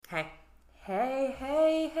Hey. Hey,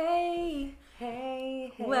 hey, hey.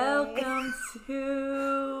 Hey, hey. Welcome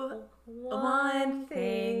to One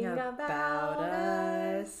Thing About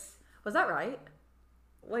Us. Was that right?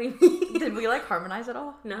 What do you mean? Did we harmonize at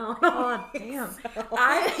all? No. Oh, damn.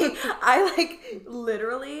 I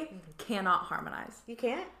literally cannot harmonize. You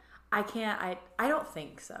can't? I can't. I don't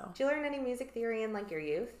think so. Did you learn any music theory in your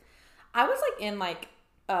youth? I was in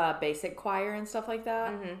basic choir and stuff like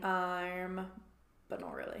that. Mm-hmm. But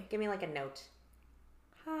not really. Give me a note.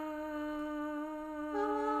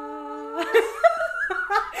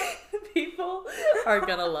 People are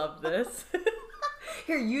gonna love this.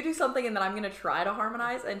 Here, you do something and then I'm gonna try to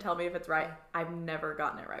harmonize and tell me if it's right. I've never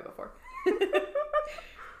gotten it right before.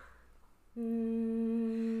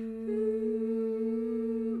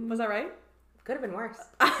 Was that right? Could have been worse.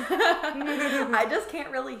 I just can't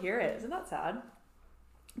really hear it. Isn't that sad?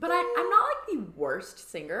 But I'm not the worst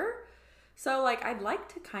singer. So I'd like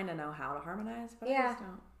to kind of know how to harmonize, but I just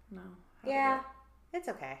don't know. Yeah. It's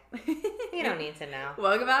okay. You don't need to know.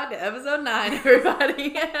 Welcome back to episode 9,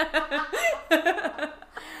 everybody.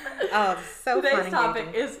 Oh, it's so funny. Today's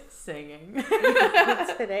topic is singing.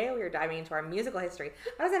 Today we are diving into our musical history.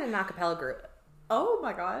 I was in an a cappella group. Oh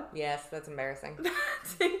my god. Yes, that's embarrassing.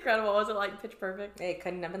 That's incredible. Was it Pitch Perfect? It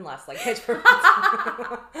couldn't have been less Pitch Perfect.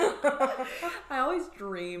 I always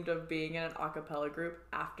dreamed of being in an a cappella group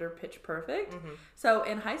after Pitch Perfect. Mm-hmm. So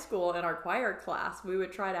in high school, in our choir class, we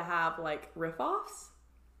would try to have riff-offs.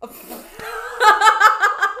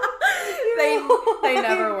 They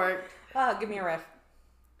never worked. Oh, give me a riff.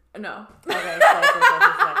 No.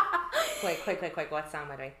 Okay, quick. What song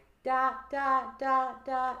am I doing? Da da da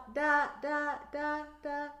da da da da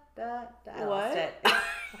da da. I lost it.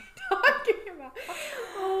 Talking about?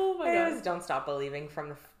 Oh my god! It was "Don't Stop Believing" from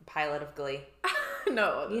the pilot of Glee.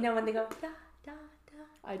 No. You know when they go da da da.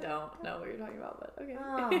 I don't know what you're talking about, but okay.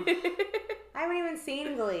 Oh. I haven't even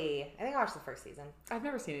seen Glee. I think I watched the first season. I've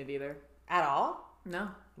never seen it either. At all? No.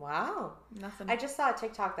 Wow. Nothing. I just saw a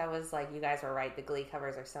TikTok that was you guys were right. The Glee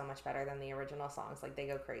covers are so much better than the original songs. They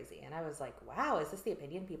go crazy. And I was like, wow, is this the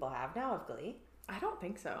opinion people have now of Glee? I don't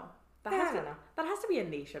think so. I don't know. That has to be a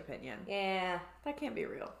niche opinion. Yeah. That can't be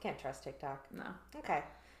real. Can't trust TikTok. No. Okay.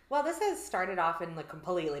 Well, this has started off in a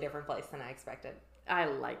completely different place than I expected. I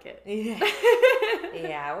like it.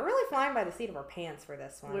 Yeah, we're really flying by the seat of our pants for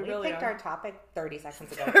this one. We really picked our topic 30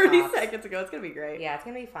 seconds ago. 30 seconds ago. It's going to be great. Yeah, it's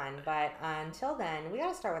going to be fun. But until then, we got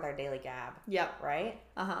to start with our daily gab. Yep. Right?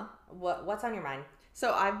 Uh-huh. What's on your mind?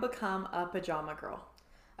 So I've become a pajama girl.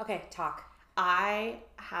 Okay, talk. I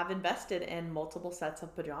have invested in multiple sets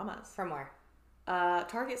of pajamas. From where?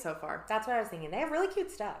 Target so far. That's what I was thinking. They have really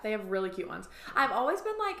cute stuff. They have really cute ones. I've always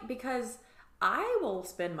been because I will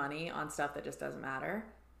spend money on stuff that just doesn't matter.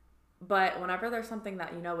 But whenever there's something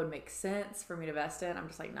that, would make sense for me to invest in, I'm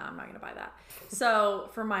just nah, I'm not going to buy that. So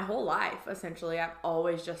for my whole life, essentially, I've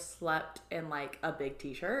always just slept in a big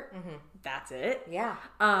t-shirt. Mm-hmm. That's it. Yeah.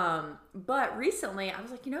 But recently I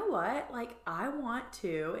was you know what? I want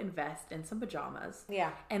to invest in some pajamas.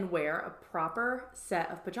 Yeah. And wear a proper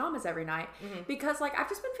set of pajamas every night. Mm-hmm. Because I've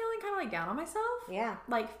just been feeling kind of down on myself. Yeah.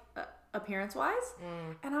 Appearance wise.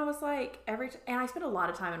 And I was and I spend a lot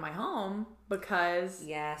of time in my home because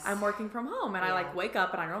I'm working from home and I wake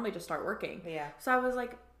up and I normally just start working. Yeah. So I was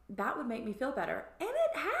that would make me feel better. And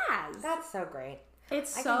it has. That's so great. I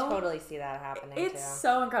can totally see that happening too. It's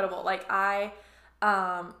so incredible.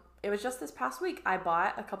 It was just this past week. I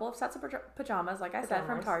bought a couple of sets of pajamas, like I said,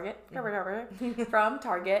 from Target. From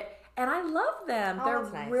Target. And I love them. Oh, They're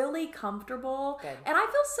nice. really comfortable. Good. And I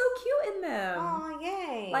feel so cute in them. Oh,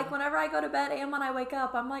 yay. Whenever I go to bed and when I wake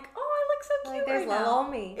up, I'm oh, I look so cute there's right little now.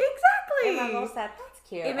 me. Exactly. In my little set. That's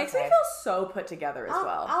cute. It makes me feel so put together as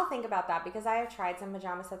well. I'll think about that because I have tried some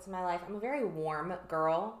pajama sets in my life. I'm a very warm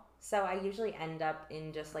girl. So I usually end up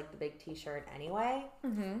in just the big t-shirt anyway.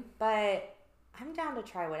 Mm-hmm. But I'm down to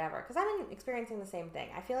try whatever because I'm experiencing the same thing.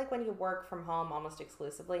 I feel when you work from home almost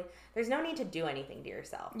exclusively, there's no need to do anything to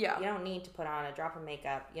yourself. Yeah. You don't need to put on a drop of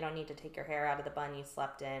makeup. You don't need to take your hair out of the bun you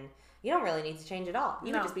slept in. You don't really need to change at all.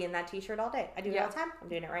 You can just be in that t-shirt all day. I do it all the time. I'm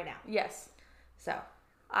doing it right now. Yes. So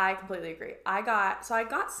I completely agree. I got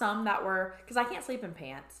some that were, because I can't sleep in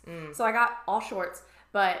pants. So I got all shorts,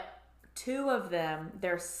 but 2 of them,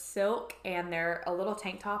 they're silk and they're a little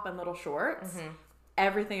tank top and little shorts. Mm-hmm.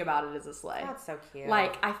 Everything about it is a slay. That's so cute.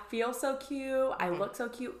 I feel so cute. I look so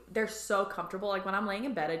cute. They're so comfortable. When I'm laying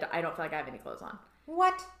in bed, I don't feel I have any clothes on.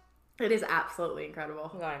 What? It is absolutely incredible.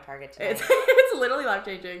 I'm going to Target today. It's literally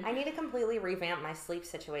life-changing. I need to completely revamp my sleep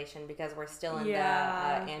situation because we're still in the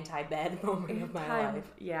anti-bed moment of my life.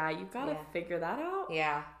 Yeah, you've got to figure that out.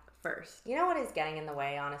 Yeah. first. You know what is getting in the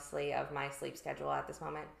way, honestly, of my sleep schedule at this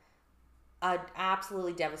moment? An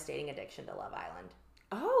absolutely devastating addiction to Love Island.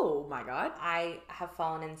 Oh my God. I have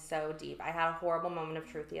fallen in so deep. I had a horrible moment of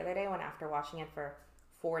truth the other day when, after watching it for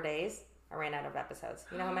 4 days, I ran out of episodes.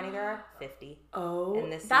 You know how many there are? 50. Oh, in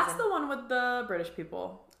this that's season. the one with the British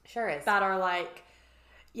people. Sure is. That are like,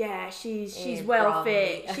 yeah, she's well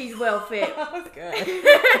fit. She's well fit. That was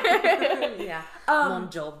good. Yeah.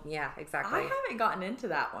 Yeah, exactly. I haven't gotten into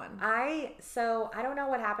that one. I don't know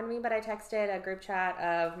what happened to me, but I texted a group chat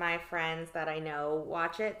of my friends that I know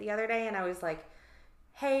watch it the other day, and I was like,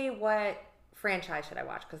 hey, what franchise should I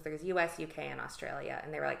watch? Because there's US, UK, and Australia.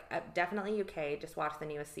 And they were like, definitely UK, just watch the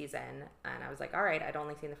newest season. And I was like, all right, I'd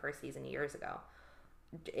only seen the first season years ago.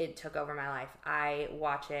 It took over my life. I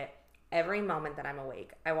watch it every moment that I'm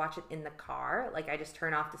awake. I watch it in the car. Like, I just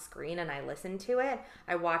turn off the screen and I listen to it.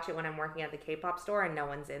 I watch it when I'm working at the K-pop store and no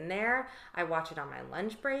one's in there. I watch it on my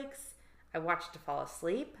lunch breaks. I watch it to fall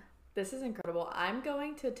asleep. This is incredible. I'm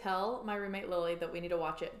going to tell my roommate Lily that we need to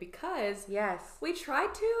watch it because yes, we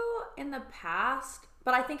tried to in the past,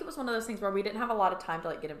 but I think it was one of those things where we didn't have a lot of time to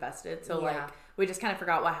like get invested. So like we just kind of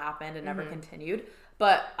forgot what happened and never continued.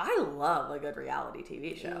 But I love a good reality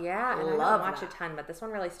TV show. Yeah, and I don't watch a ton, but this one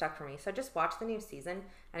really stuck for me. So just watch the new season,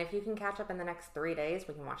 and if you can catch up in the next 3 days,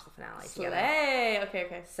 we can watch the finale together. Hey,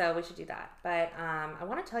 okay. So we should do that. But I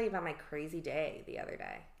want to tell you about my crazy day the other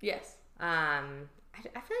day. Yes. I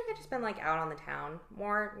feel like I've just been like out on the town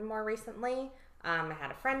more recently. I had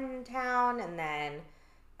a friend in town, and then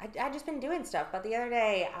I just been doing stuff. But the other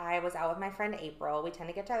day I was out with my friend April. We tend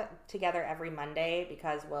to get together every Monday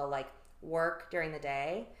because we'll like work during the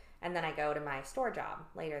day, and then I go to my store job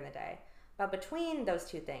later in the day. But between those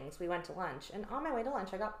two things, we went to lunch, and on my way to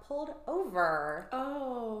lunch I got pulled over.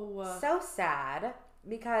 Oh, so sad,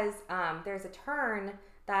 because there's a turn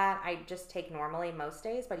that I just take normally most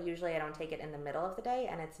days, but usually I don't take it in the middle of the day,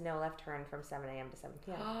 and it's no left turn from 7 a.m. to 7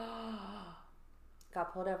 p.m.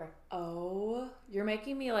 Got pulled over. Oh, you're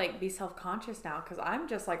making me like be self-conscious now because I'm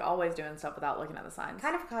just like always doing stuff without looking at the signs.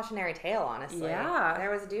 Kind of a cautionary tale, honestly. Yeah. There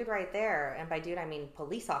was a dude right there, and by dude I mean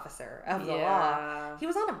police officer of the law. He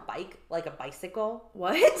was on a bike, like a bicycle.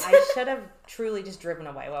 What? I should have truly just driven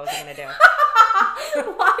away. What was I going to do?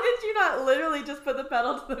 Why did you not literally just put the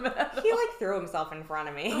pedal to the metal? He like threw himself in front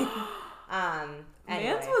of me. Anyway.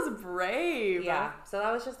 Mance was brave. Yeah. So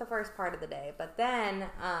that was just the first part of the day. But then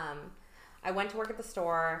I went to work at the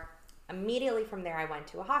store. Immediately from there, I went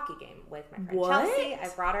to a hockey game with my friend Chelsea.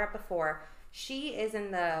 I've brought her up before. She is in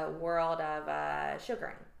the world of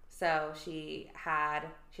sugaring. So she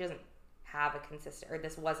doesn't have a consistent, or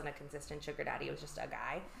this wasn't a consistent sugar daddy. It was just a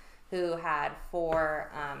guy who had 4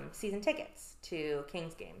 season tickets to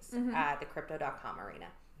Kings games at the Crypto.com arena.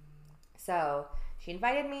 So she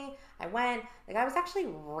invited me. I went. The guy was actually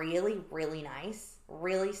really, really nice.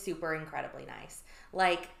 Really super incredibly nice.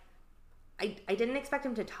 Like, I didn't expect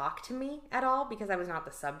him to talk to me at all because I was not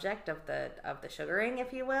the subject of the sugaring,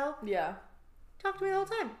 if you will. Yeah. Talked to me the whole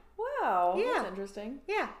time. Wow. Yeah. That's interesting.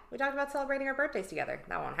 Yeah. We talked about celebrating our birthdays together.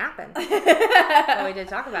 That won't happen. But we did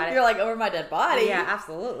talk about it. You're like, over my dead body. Yeah,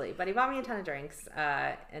 absolutely. But he bought me a ton of drinks.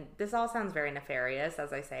 And this all sounds very nefarious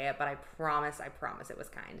as I say it, but I promise it was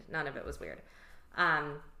kind. None of it was weird.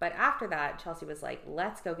 But after that, Chelsea was like,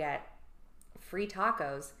 let's go get free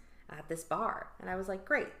tacos at this bar. And I was like,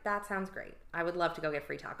 great, that sounds great. I would love to go get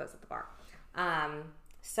free tacos at the bar.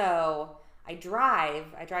 So I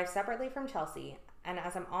drive separately from Chelsea, and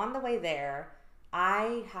as I'm on the way there,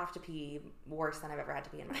 I have to pee worse than I've ever had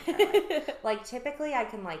to pee in my entire life. Like, typically I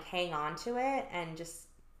can like hang on to it and just,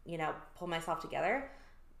 pull myself together.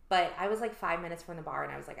 But I was like 5 minutes from the bar,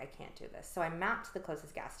 and I was like, I can't do this. So I mapped the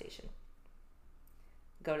closest gas station.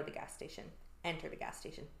 Go to the gas station. Enter the gas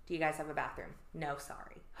station. Do you guys have a bathroom? No,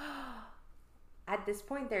 sorry. At this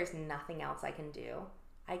point, there's nothing else I can do.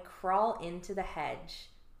 I crawl into the hedge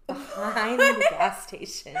behind the gas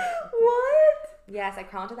station. What? Yes, I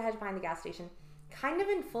crawl into the hedge behind the gas station, kind of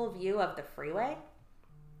in full view of the freeway,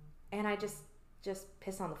 and I just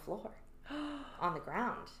piss on the floor, on the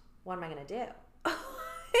ground. What am I going to do? What?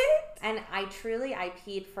 And I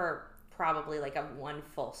peed for probably like one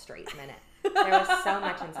full straight minute. There was so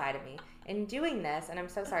much inside of me. In doing this, and I'm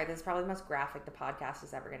so sorry, this is probably the most graphic the podcast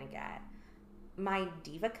is ever going to get, my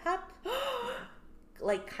Diva cup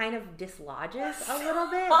like kind of dislodges a little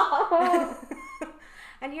bit.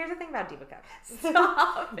 And here's the thing about Diva cups.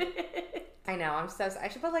 Stop it. I know, I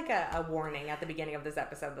should put like a warning at the beginning of this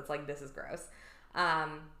episode that's like, this is gross.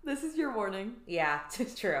 This is your warning. Yeah,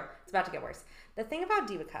 it's true. It's about to get worse. The thing about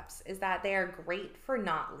Diva cups is that they are great for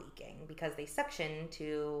not leaking because they suction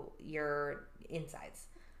to your insides.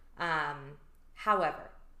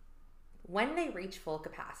 However, when they reach full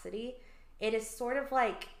capacity, it is sort of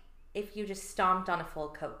like if you just stomped on a full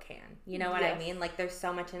Coke can. You know what I mean? Like there's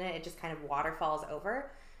so much in it, it just kind of waterfalls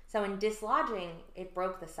over. So in dislodging, it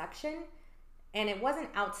broke the suction, and it wasn't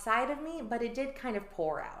outside of me, but it did kind of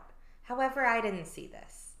pour out. However, I didn't see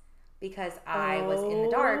this because I was in the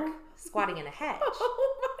dark, squatting in a hedge.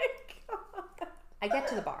 Oh my God. I get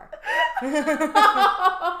to the bar.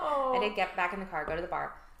 I did get back in the car, go to the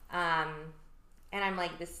bar. And I'm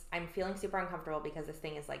like, I'm feeling super uncomfortable because this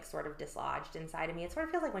thing is like sort of dislodged inside of me. It sort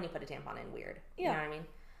of feels like when you put a tampon in, weird. You know what I mean?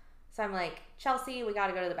 So I'm like, Chelsea, we got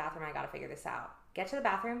to go to the bathroom. I got to figure this out. Get to the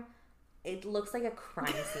bathroom. It looks like a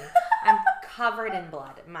crime scene. I'm covered in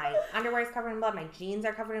blood. My underwear is covered in blood. My jeans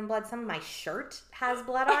are covered in blood. Some of my shirt has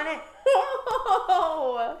blood on it.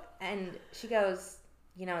 And she goes,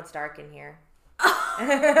 it's dark in here.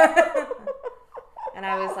 And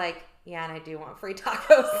I was like, yeah, and I do want free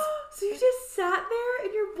tacos. So you just sat there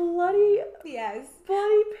in your bloody pants?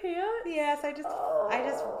 Yes, I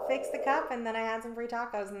just fixed the cup, and then I had some free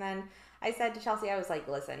tacos, and then I said to Chelsea, I was like,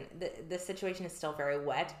 listen, this situation is still very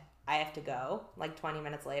wet. I have to go, like 20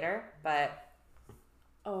 minutes later, but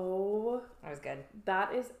oh, that was good.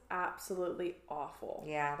 That is absolutely awful.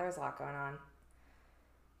 Yeah, there was a lot going on.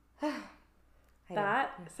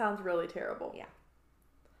 That sounds really terrible. Yeah.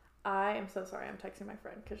 I am so sorry. I'm texting my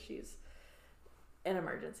friend because she's an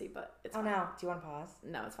emergency, but it's fine. No. Do you want to pause?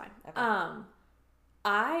 No, it's fine. Okay.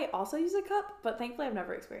 I also use a cup, but thankfully I've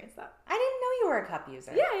never experienced that. I didn't know you were a cup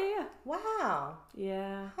user. Yeah. Wow.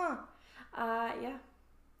 Yeah. Huh. Yeah.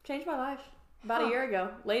 Changed my life about a year ago.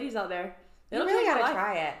 Ladies out there, you really gotta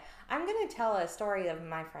try it. I'm gonna tell a story of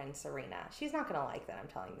my friend Serena. She's not gonna like that I'm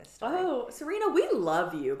telling this story. Oh, Serena, we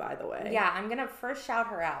love you, by the way. Yeah, I'm gonna first shout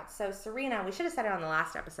her out. So Serena, we should have said it on the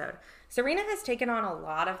last episode. Serena has taken on a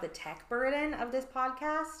lot of the tech burden of this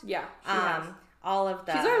podcast. Yeah, she has. All of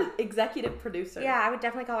the... She's our executive producer. Yeah, I would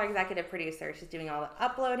definitely call her executive producer. She's doing all the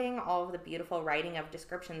uploading, all of the beautiful writing of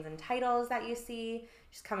descriptions and titles that you see.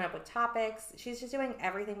 She's coming up with topics. She's just doing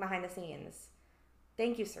everything behind the scenes.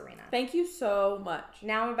 Thank you, Serena. Thank you so much.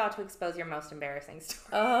 Now I'm about to expose your most embarrassing story.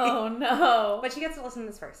 Oh, no. But she gets to listen to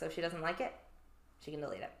this first, so if she doesn't like it, she can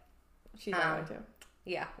delete it. She's not going to.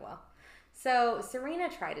 Yeah, well. So Serena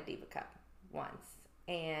tried a Diva Cup once,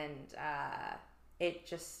 and it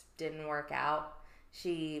just didn't work out.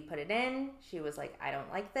 She put it in. She was like, I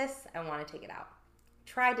don't like this. I want to take it out.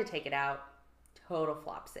 Tried to take it out. Total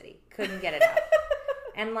flop city. Couldn't get it out.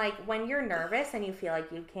 And like when you're nervous and you feel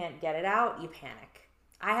like you can't get it out, you panic.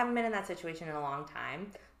 I haven't been in that situation in a long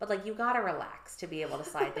time, but like you gotta relax to be able to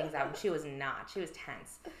slide things out. And she was not. She was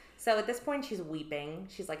tense. So at this point, she's weeping.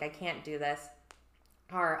 She's like, I can't do this.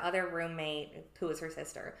 Our other roommate, who was her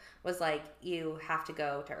sister, was like, you have to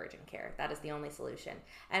go to urgent care. That is the only solution.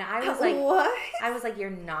 And I was like, what? I was like, you're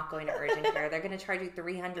not going to urgent care. They're going to charge you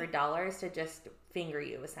 $300 to just finger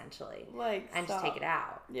you, essentially. Like, and just take it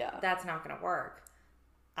out. Yeah. That's not going to work.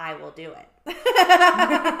 I will do it.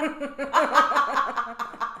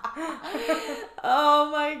 Oh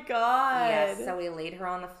my God. Yes. So we laid her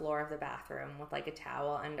on the floor of the bathroom with like a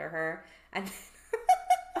towel under her. And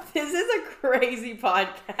this is a crazy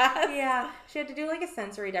podcast. Yeah. She had to do like a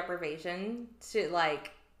sensory deprivation to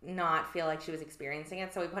like not feel like she was experiencing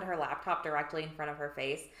it. So we put her laptop directly in front of her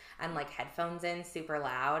face and like headphones in super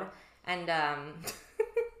loud. And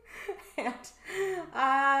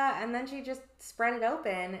and then she just spread it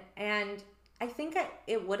open, and I think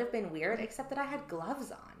it would have been weird except that I had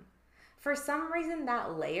gloves on. For some reason,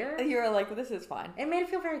 that layer, You were like, this is fine. it made it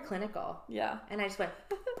feel very clinical. Yeah. And I just went,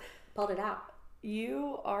 pulled it out.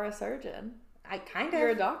 You are a surgeon. I kind of. You're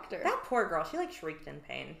a doctor. That poor girl, she like shrieked in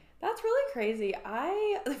pain. That's really crazy.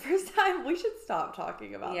 The first time, we should stop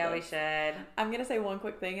talking about Yeah, this. we should. I'm going to say one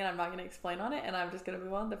quick thing, and I'm not going to explain on it, and I'm just going to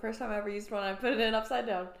move on. The first time I ever used one, I put it in upside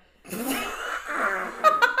down.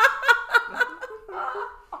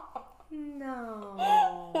 No.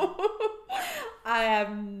 I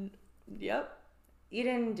have... Yep. You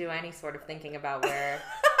didn't do any sort of thinking about where.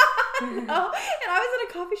 No, and I was in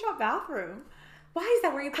a coffee shop bathroom. Why is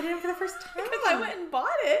that where you put it in for the first time? Because I went and bought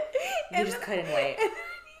it. You just couldn't wait. And I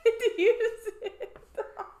needed to use it.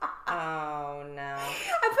 Oh, no.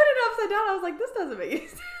 I put it upside down. I was like, this doesn't make any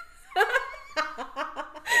sense.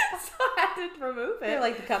 So I had to remove it. You're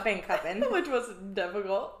like the cupping. Which was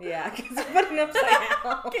difficult. Yeah, because you put it upside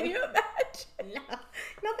down. Can you imagine? No,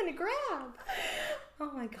 nothing to grab.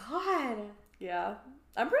 Oh my God. Yeah.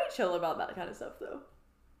 I'm pretty chill about that kind of stuff, though.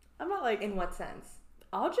 I'm not like... In what sense?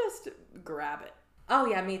 I'll just grab it. Oh,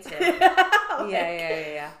 yeah, me too. Like,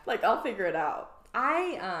 Yeah. Like, I'll figure it out.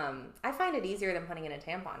 I find it easier than putting in a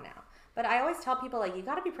tampon now. But I always tell people, like, you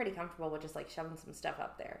got to be pretty comfortable with just, like, shoving some stuff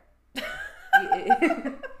up there.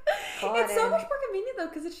 It's so much more convenient though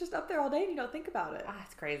because it's just up there all day and you don't think about it.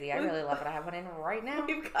 It's crazy. I really love it. I have one in right now.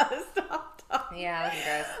 We've got to stop talking. Yeah, this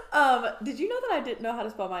is gross. Did you know that I didn't know how to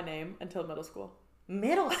spell my name until middle school?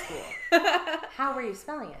 Middle school? How were you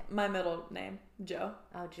spelling it? My middle name, Joe.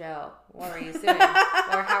 Oh, Joe. What were you doing?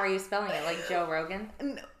 Or how are you spelling it? Like Joe Rogan?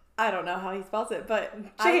 No, I don't know how he spells it, but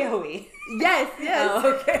J-O-E. Yes.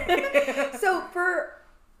 Oh, okay. So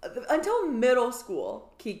until middle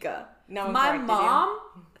school, Kika, my mom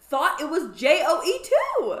thought it was J-O-E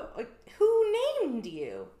too. Like, who named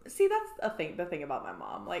you? See, that's the thing about my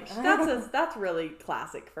mom. Like, that's really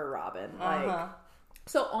classic for Robin. Like,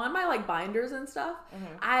 so on my like binders and stuff,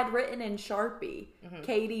 I had written in Sharpie,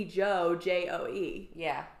 Katie Joe J-O-E.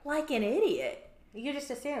 Yeah. Like an idiot. You just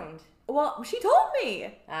assumed. Well, she told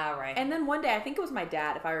me. Oh, right. And then one day, I think it was my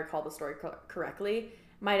dad, if I recall the story correctly,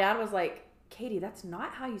 my dad was like, Katie, that's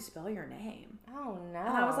not how you spell your name. Oh, no. And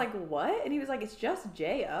I was like, what? And he was like, it's just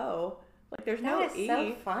J-O. Like, there's no E. That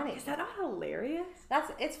is so funny. Is that not hilarious?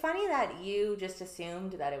 It's funny that you just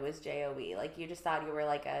assumed that it was J-O-E. Like, you just thought you were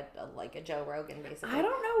like a Joe Rogan, basically. I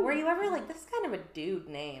don't know. Were you ever like, this is kind of a dude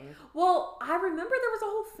name? Well, I remember there was a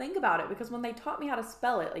whole thing about it because when they taught me how to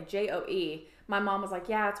spell it, like J-O-E, my mom was like,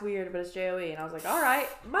 yeah, it's weird, but it's J-O-E. And I was like, all right.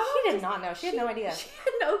 She did not know. She had no idea. She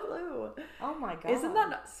had no clue. Oh, my God. Isn't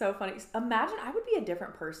that so funny? Imagine I would be a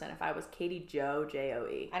different person if I was Katie Joe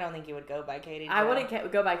J-O-E. I don't think you would go by Katie Joe. I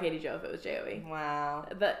wouldn't go by Katie Joe if it was J-O-E. Wow.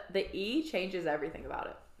 The E changes everything about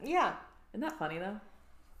it. Yeah. Isn't that funny, though?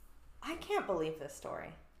 I can't believe this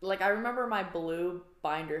story. Like, I remember my blue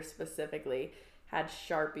binder specifically had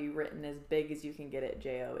Sharpie written as big as you can get it,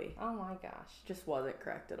 J-O-E. Oh, my gosh. Just wasn't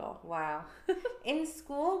correct at all. Wow. In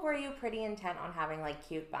school, were you pretty intent on having, like,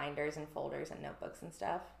 cute binders and folders and notebooks and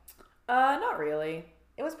stuff? Not really.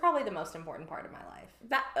 It was probably the most important part of my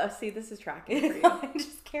life. See, this is tracking for you. I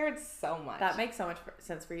just cared so much. That makes so much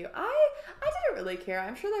sense for you. I didn't really care.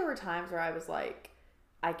 I'm sure there were times where I was like,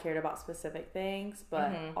 I cared about specific things,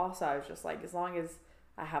 but also I was just like, as long as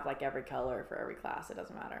I have like every color for every class, it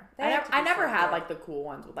doesn't matter. I never had like the cool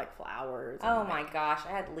ones with like flowers. Oh my gosh,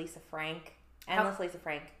 I had Lisa Frank. Endless Lisa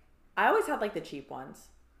Frank. I always had like the cheap ones.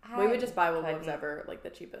 We would just buy what was ever like the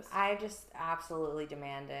cheapest. I just absolutely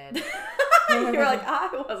demanded. You were like, I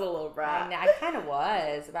was a little brat. I kind of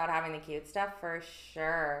was about having the cute stuff for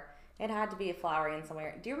sure. It had to be a flowery in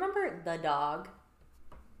somewhere. Do you remember The Dog?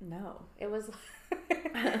 No. It was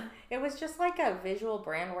it was just like a visual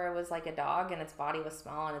brand where it was like a dog and its body was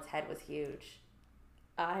small and its head was huge.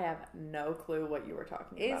 I have no clue what you were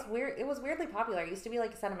talking about. It's weird. It was weirdly popular. It used to be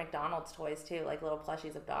like a set of McDonald's toys too, like little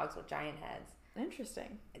plushies of dogs with giant heads.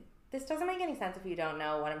 Interesting. This doesn't make any sense if you don't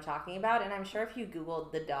know what I'm talking about, and I'm sure if you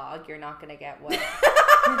Googled The Dog, you're not going to get what.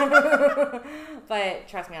 But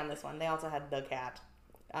trust me on this one. They also had The Cat.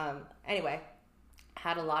 Anyway,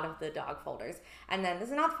 had a lot of the dog folders. And then, this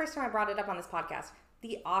is not the first time I brought it up on this podcast,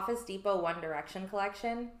 the Office Depot One Direction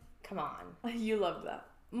collection. Come on. You loved that.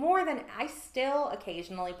 More than, I still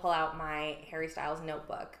occasionally pull out my Harry Styles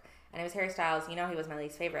notebook. And it was Harry Styles, you know he was my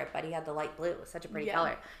least favorite, but he had the light blue. It was such a pretty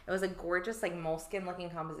color. It was a gorgeous, like, moleskin looking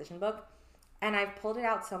composition book. And I've pulled it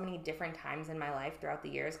out so many different times in my life throughout the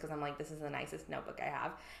years because I'm like, this is the nicest notebook I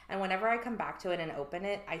have. And whenever I come back to it and open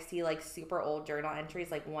it, I see like super old journal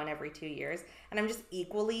entries, like one every 2 years. And I'm just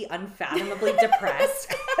equally unfathomably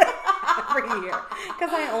depressed every year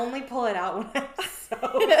because I only pull it out when I'm so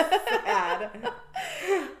sad.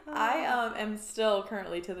 I am still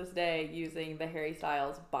currently to this day using the Harry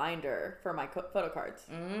Styles binder for my photo cards.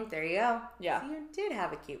 There you go. Yeah. So you did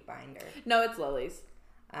have a cute binder. No, it's Lily's.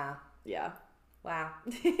 Yeah. Wow.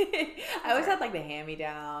 I always had like the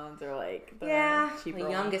hand-me-downs or like the cheaper the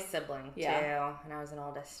youngest sibling too, Yeah. and I was an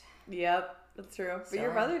oldest. Yep, that's true. But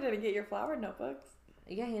your brother didn't get your flower notebooks.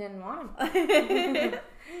 Yeah, he didn't want them.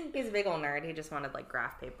 He's a big old nerd. He just wanted like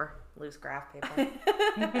graph paper, loose graph paper.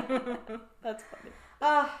 That's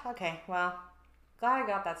funny. Okay. Well, glad I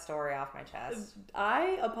got that story off my chest.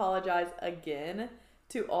 I apologize again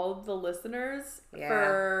to all of the listeners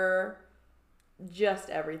for just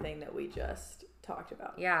everything that we just talked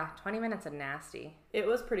about. Yeah, 20 minutes of nasty. It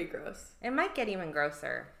was pretty gross. It might get even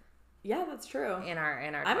grosser. Yeah, that's true. In our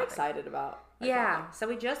I'm topic. excited about. So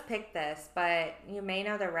we just picked this, but you may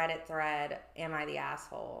know the Reddit thread, Am I the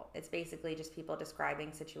Asshole? It's basically just people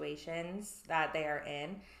describing situations that they are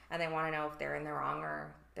in, and they want to know if they're in the wrong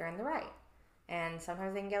or they're in the right. And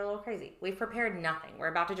sometimes they can get a little crazy. We've prepared nothing. We're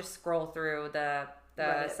about to just scroll through the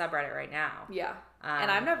subreddit right now. Yeah.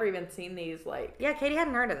 And I've never even seen these like... Yeah, Katie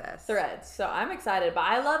hadn't heard of this. Threads. So I'm excited. But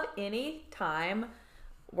I love any time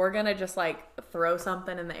we're going to just like throw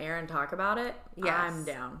something in the air and talk about it. Yes. I'm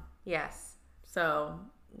down. Yes. So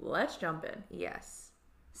let's jump in. Yes.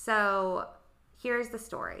 So here's the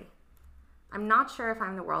story. I'm not sure if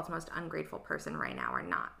I'm the world's most ungrateful person right now or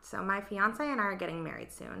not. So my fiance and I are getting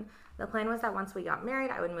married soon. The plan was that once we got married,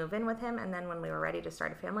 I would move in with him, and then when we were ready to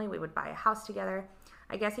start a family, we would buy a house together.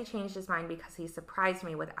 I guess he changed his mind because he surprised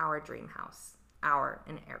me with our dream house. Our,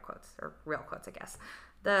 in air quotes, or real quotes, I guess.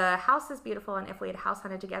 The house is beautiful, and if we had house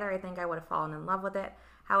hunted together, I think I would have fallen in love with it.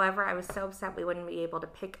 However, I was so upset we wouldn't be able to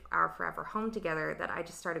pick our forever home together that I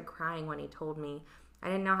just started crying when he told me. I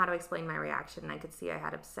didn't know how to explain my reaction, and I could see I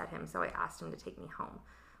had upset him, so I asked him to take me home.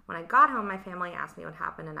 When I got home, my family asked me what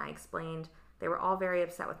happened, and I explained. They were all very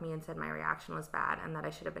upset with me and said my reaction was bad and that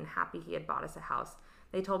I should have been happy he had bought us a house.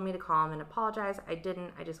 They told me to call him and apologize. I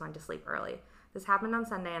didn't. I just went to sleep early. This happened on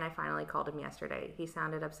Sunday, and I finally called him yesterday. He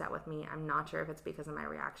sounded upset with me. I'm not sure if it's because of my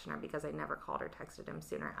reaction or because I never called or texted him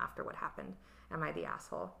sooner after what happened. Am I the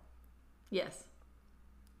asshole? Yes.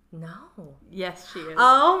 No. Yes, she is.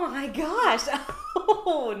 Oh my gosh.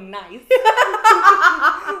 Oh, nice.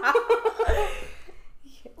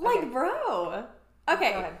 Like, bro.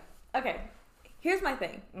 Okay. Go ahead. Okay. Here's my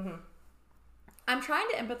thing. Mm-hmm. I'm trying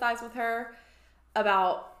to empathize with her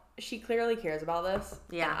about, she clearly cares about this.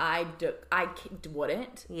 Yeah. And I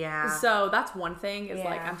wouldn't. Yeah. So that's one thing is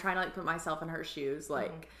like, Yeah. I'm trying to like put myself in her shoes.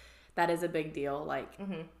 Like, that is a big deal. Like,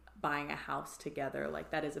 buying a house together, like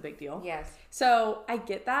that is a big deal. Yes. So I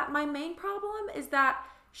get that. My main problem is that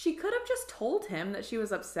she could have just told him that she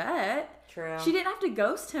was upset. True. She didn't have to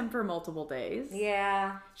ghost him for multiple days.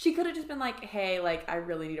 Yeah. She could have just been like, hey, like, I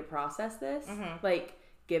really need to process this. Like,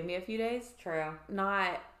 give me a few days. True.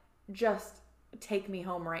 Not just take me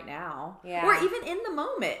home right now. Yeah. Or even in the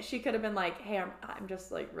moment, she could have been like, hey, I'm just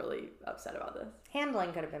like really upset about this.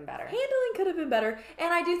 Handling could have been better. Handling could have been better.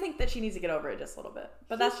 And I do think that she needs to get over it just a little bit.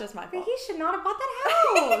 But that's just my fault. He should not have bought that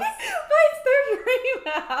house. But it's their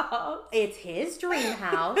dream house. It's his dream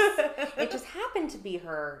house. It just happened to be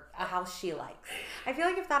a house she likes. I feel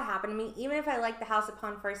like if that happened to me, even if I liked the house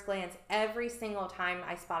upon first glance, every single time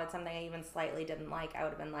I spotted something I even slightly didn't like, I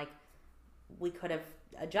would have been like, we could have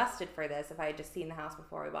adjusted for this if I had just seen the house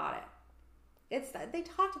before we bought it. They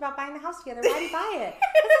talked about buying the house together. Why did you buy it?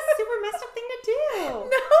 That's a super messed up thing to do. No,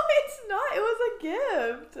 it's not. It was a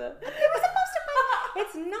gift. It was supposed to be.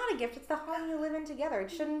 It's not a gift. It's the home you live in together.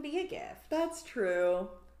 It shouldn't be a gift. That's true.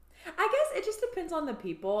 I guess it just depends on the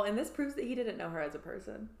people, and this proves that he didn't know her as a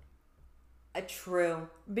person. True.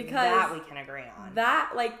 Because that we can agree on.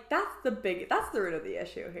 That's the root of the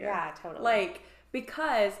issue here. Yeah, totally. Like,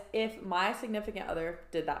 because if my significant other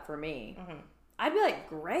did that for me, I'd be like,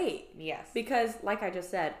 great. Yes. Because, like I just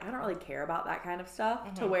said, I don't really care about that kind of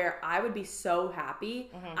stuff to where I would be so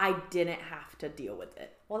happy I didn't have to deal with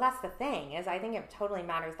it. Well, that's the thing, is I think it totally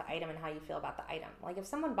matters the item and how you feel about the item. Like, if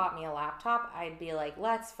someone bought me a laptop, I'd be like,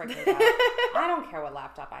 let's freaking go. I don't care what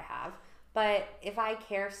laptop I have. But if I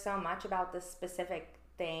care so much about this specific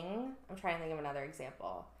thing, I'm trying to think of another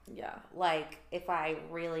example. Yeah. Like, if I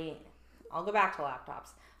really... I'll go back to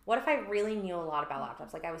laptops. What if I really knew a lot about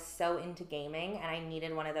laptops? Like, I was so into gaming and I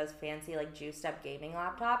needed one of those fancy, like, juiced up gaming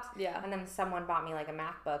laptops. Yeah. And then someone bought me, like, a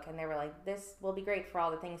MacBook and they were like, this will be great for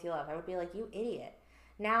all the things you love. I would be like, you idiot.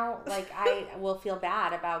 Now, like, I will feel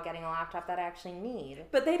bad about getting a laptop that I actually need.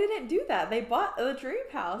 But they didn't do that. They bought a dream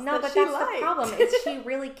house. No, but that's the problem. Is she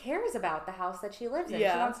really cares about the house that she lives in.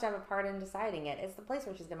 Yeah. She wants to have a part in deciding it. It's the place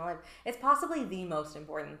where she's going to live. It's possibly the most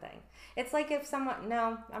important thing. It's like if someone...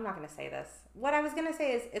 No, I'm not going to say this. What I was going to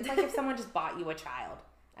say is, it's like if someone just bought you a child.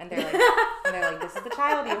 And they're like, this is the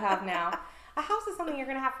child you have now. A house is something you're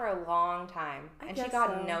going to have for a long time. And she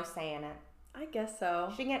got no say in it. I guess so.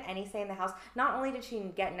 She didn't get any say in the house. Not only did she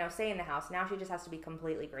get no say in the house, now she just has to be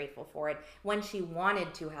completely grateful for it when she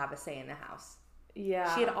wanted to have a say in the house.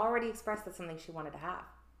 Yeah. She had already expressed that's something she wanted to have.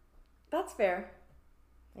 That's fair.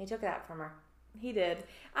 And he took that from her. He did.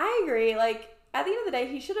 I agree. Like, at the end of the day,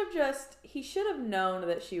 he should have known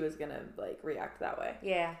that she was gonna, like, react that way.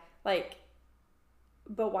 Yeah. Like,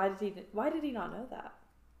 but why did he not know that?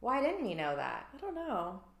 Why didn't he know that? I don't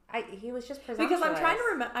know. He was just presumptuous. Because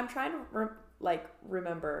I'm trying to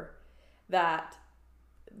remember that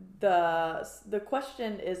the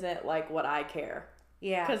question isn't like what I care.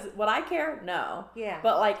 Yeah. Because what I care, no. Yeah.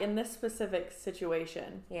 But like in this specific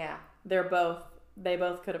situation, yeah, they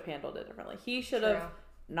both could have handled it differently. He should have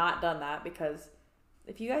not done that, because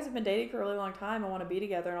if you guys have been dating for a really long time and want to be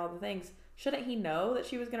together and all the things, shouldn't he know that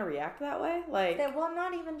she was going to react that way? Like, well,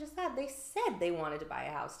 not even just that. They said they wanted to buy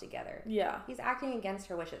a house together. Yeah. He's acting against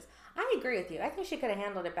her wishes. I agree with you. I think she could have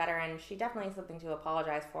handled it better, and she definitely has something to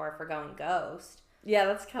apologize for going ghost. Yeah,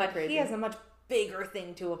 that's kind of But crazy. he has a much bigger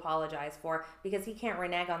thing to apologize for because he can't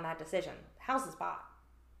renege on that decision. The house is bought.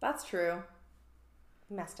 That's true.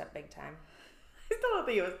 Messed up big time. I still don't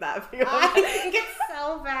think it was that big. I think it's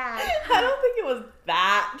so bad. I don't think it was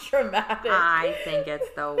that dramatic. I think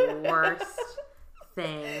it's the worst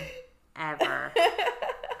thing ever.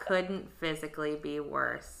 Couldn't physically be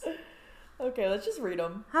worse. Okay, let's just read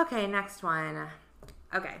them. Okay, next one.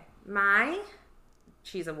 Okay,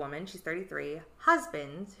 she's a woman, she's 33,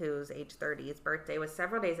 husband, who's age 30, his birthday was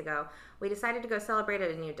several days ago. We decided to go celebrate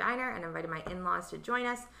at a new diner and invited my in-laws to join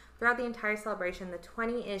us. Throughout the entire celebration, the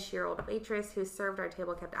 20-ish-year-old waitress who served our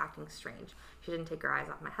table kept acting strange. She didn't take her eyes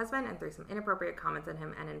off my husband and threw some inappropriate comments at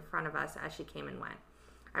him and in front of us as she came and went.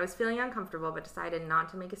 I was feeling uncomfortable, but decided not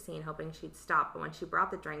to make a scene, hoping she'd stop. But when she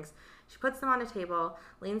brought the drinks, she puts them on a table,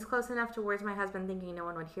 leans close enough towards my husband, thinking no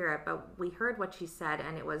one would hear it. But we heard what she said,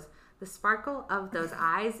 and it was, "The sparkle of those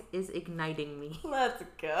eyes is igniting me." Let's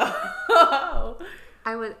go.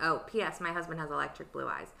 P.S. My husband has electric blue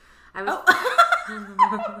eyes. I'm dead.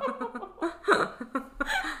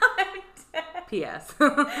 P.S.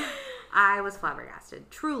 I was flabbergasted.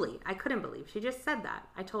 Truly, I couldn't believe she just said that.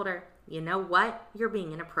 I told her, "You know what? You're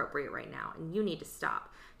being inappropriate right now, and you need to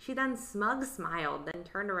stop." She then smiled, then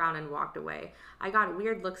turned around and walked away. I got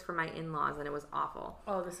weird looks from my in-laws, and it was awful.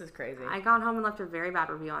 Oh, this is crazy. I got home and left a very bad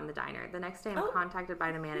review on the diner. The next day, I'm contacted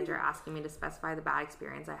by the manager asking me to specify the bad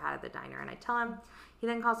experience I had at the diner, and I tell him. He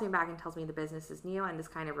then calls me back and tells me the business is new and this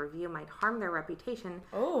kind of review might harm their reputation,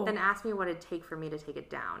 then asks me what it'd take for me to take it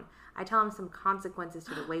down. I tell him some consequences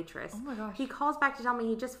to the waitress. Oh my gosh. He calls back to tell me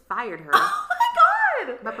he just fired her. Oh my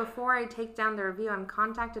god! But before I take down the review, I'm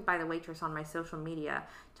contacted by the waitress on my social media,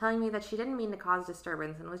 telling me that she didn't mean to cause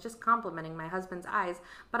disturbance and was just complimenting my husband's eyes,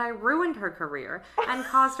 but I ruined her career and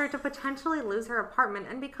caused her to potentially lose her apartment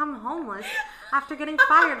and become homeless after getting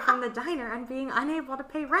fired from the diner and being unable to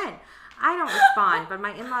pay rent. I don't respond, but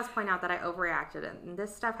my in-laws point out that I overreacted, and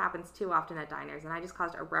this stuff happens too often at diners, and I just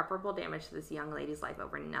caused irreparable damage to this young lady's life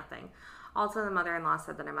over nothing. Also, the mother-in-law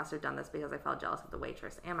said that I must have done this because I felt jealous of the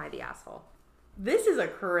waitress. Am I the asshole? This is a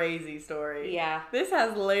crazy story. Yeah. This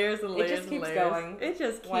has layers and layers and layers. It just keeps going. It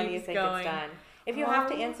just keeps when you think going. It's done. If you have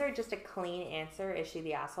to answer just a clean answer, is she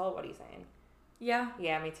the asshole? What are you saying? Yeah.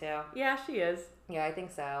 Yeah, me too. Yeah, she is. Yeah, I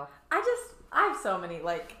think so. I have so many,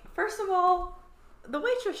 first of all, the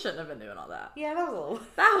waitress shouldn't have been doing all that. Yeah, that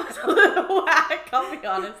was a little whack, I'll be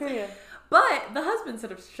honest. Yeah. But the husband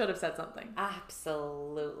should have said something.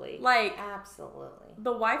 Absolutely. Absolutely.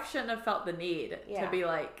 The wife shouldn't have felt the need to be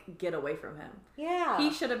get away from him. Yeah.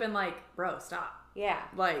 He should have been bro, stop. Yeah.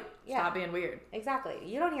 Stop being weird. Exactly.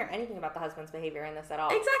 You don't hear anything about the husband's behavior in this at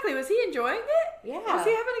all. Exactly. Was he enjoying it? Yeah. Was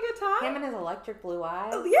he having a good time? Him and his electric blue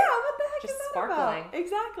eyes. Oh, yeah, what the heck just is that sparkling. About?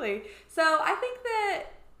 Exactly. So I think that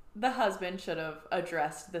the husband should have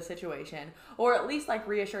addressed the situation, or at least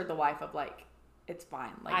reassured the wife of it's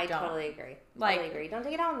fine. I totally agree. Totally agree. Don't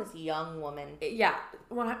take it out on this young woman. Yeah.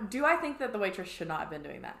 Do I think that the waitress should not have been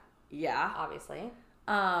doing that? Yeah. Obviously.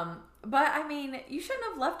 But I mean, you shouldn't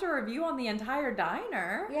have left a review on the entire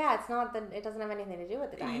diner. Yeah, it's not that it doesn't have anything to do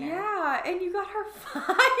with the diner. Yeah, and you got her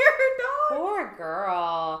fired, dog. Poor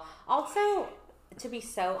girl. Also, to be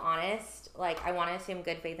so honest, I want to assume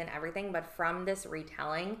good faith in everything, but from this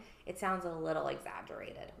retelling, it sounds a little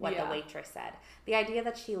exaggerated what the waitress said. The idea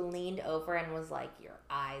that she leaned over and was like, "Your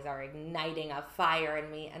eyes are igniting a fire in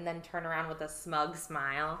me," and then turn around with a smug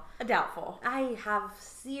smile. Doubtful. I have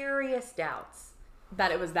serious doubts.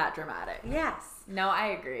 That it was that dramatic. Yes. No, I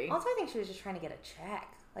agree. Also, I think she was just trying to get a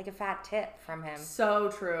check. A fat tip from him. So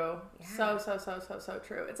true. Yeah. So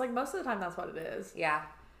true. It's most of the time that's what it is. Yeah.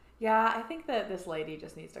 Yeah, I think that this lady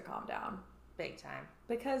just needs to calm down. Big time.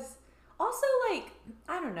 Because also, I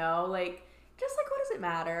don't know, just what does it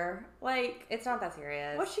matter? It's not that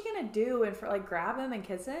serious. What's she gonna do and grab him and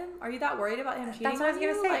kiss him? Are you that worried about him cheating? That's what I was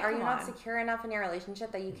gonna say. Are you not on. secure enough in your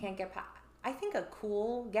relationship that you can't get past? I think a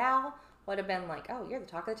cool gal would have been "Oh, you're the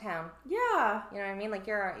talk of the town." Yeah. You know what I mean?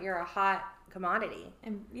 You're a hot commodity.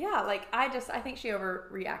 And yeah, I think she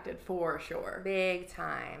overreacted for sure. Big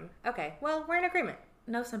time. Okay, well, we're in agreement.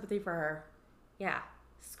 No sympathy for her. Yeah.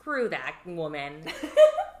 Screw that woman.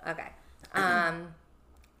 Okay.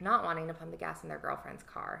 Not wanting to pump the gas in their girlfriend's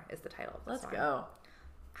car is the title of this one. Let's go.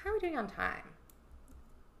 How are we doing on time?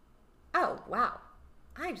 Oh, wow.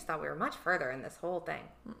 I just thought we were much further in this whole thing.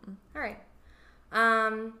 Mm-mm. All right.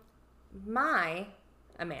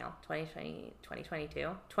 A male,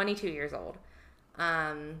 2022, 22 years old,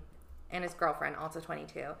 and his girlfriend, also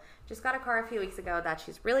 22, just got a car a few weeks ago that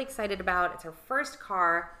she's really excited about. It's her first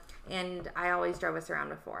car, and I always drove us around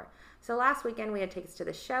before. So last weekend, we had tickets to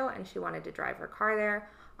the show, and she wanted to drive her car there.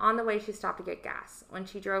 On the way, she stopped to get gas. When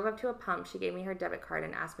she drove up to a pump, she gave me her debit card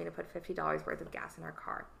and asked me to put $50 worth of gas in her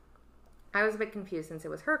car. I was a bit confused since it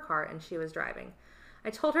was her car and she was driving. I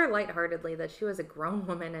told her lightheartedly that she was a grown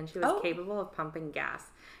woman and she was capable of pumping gas.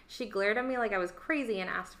 She glared at me like I was crazy and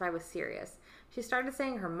asked if I was serious. She started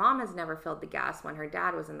saying her mom has never filled the gas when her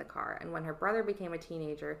dad was in the car, and when her brother became a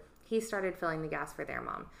teenager, he started filling the gas for their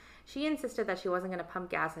mom. She insisted that she wasn't going to pump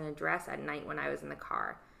gas in a dress at night when I was in the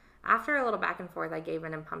car. After a little back and forth, I gave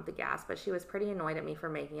in and pumped the gas, but she was pretty annoyed at me for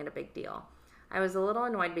making it a big deal. I was a little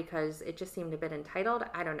annoyed because it just seemed a bit entitled.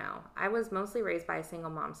 I don't know. I was mostly raised by a single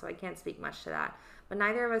mom, so I can't speak much to that. But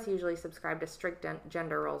neither of us usually subscribe to strict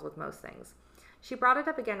gender roles with most things. She brought it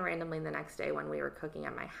up again randomly the next day when we were cooking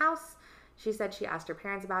at my house. She said she asked her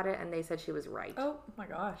parents about it, and they said she was right. Oh, my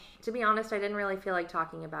gosh. To be honest, I didn't really feel like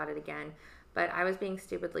talking about it again, but I was being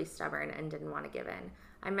stupidly stubborn and didn't want to give in.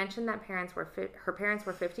 I mentioned that her parents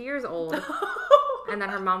were 50 years old and that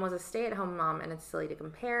her mom was a stay-at-home mom, and it's silly to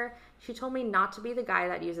compare. She told me not to be the guy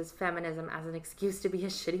that uses feminism as an excuse to be a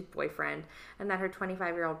shitty boyfriend, and that her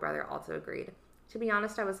 25-year-old brother also agreed. To be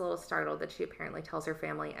honest, I was a little startled that she apparently tells her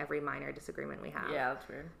family every minor disagreement we have. Yeah, that's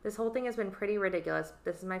weird. This whole thing has been pretty ridiculous.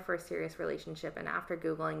 This is my first serious relationship, and after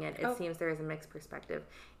Googling it, it seems there is a mixed perspective.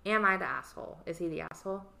 Am I the asshole? Is he the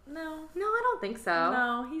asshole? No. No, I don't think so.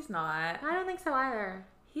 No, he's not. I don't think so either.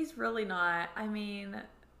 He's really not. I mean,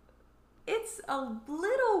 it's a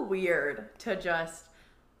little weird to just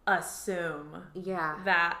assume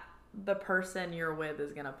that the person you're with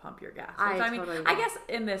is going to pump your gas. Which, I guess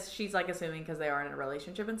in this, she's like assuming because they are in a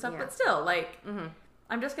relationship and stuff, but still, like,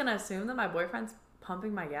 I'm just going to assume that my boyfriend's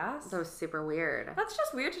pumping my gas. That was super weird. That's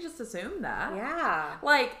just weird to just assume that. Yeah.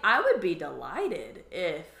 Like, I would be delighted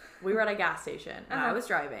if we were at a gas station and I was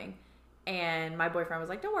driving and my boyfriend was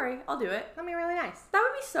like, don't worry, I'll do it. That'd be really nice. That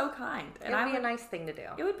would be so kind. And it would be a nice thing to do.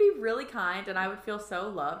 It would be really kind, and I would feel so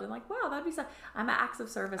loved and like, wow, that'd be so... I'm an acts of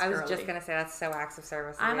service girly. I was just going to say, that's so acts of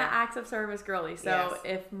service. I'm an acts of service girly. So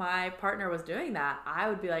if my partner was doing that, I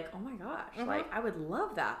would be like, oh my gosh, like, I would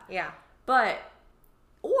love that. Yeah. But,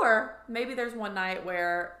 or maybe there's one night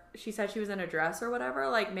where she said she was in a dress or whatever,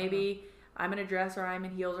 like maybe... I'm in a dress or I'm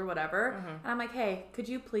in heels or whatever. And I'm like, hey, could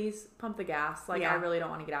you please pump the gas? Like, I really don't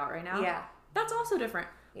want to get out right now. Yeah. That's also different.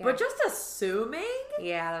 Yeah. But just assuming.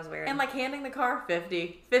 Yeah, that was weird. And like handing the car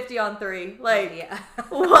 50 on 3. Like,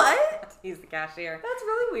 what? He's the cashier. That's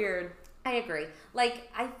really weird. I agree. Like,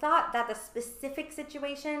 I thought that the specific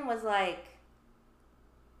situation was like,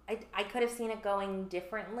 I could have seen it going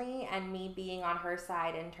differently and me being on her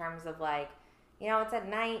side in terms of like, you know, it's at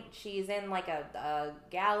night, she's in like a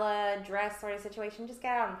gala dress sort of situation, just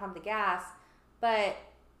get out and pump the gas. But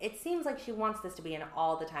it seems like she wants this to be an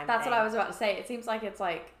all the time That's thing. What I was about to say. It seems like it's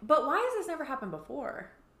like, but why has this never happened before?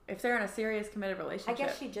 If they're in a serious committed relationship. I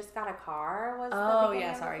guess she just got a car was the beginning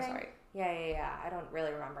of the thing. Sorry. Yeah. I don't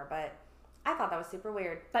really remember, but I thought that was super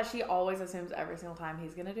weird. That she always assumes every single time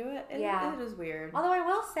he's going to do it. It is weird. Although I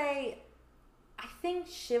will say, I think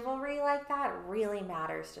chivalry like that really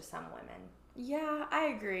matters to some women. Yeah, I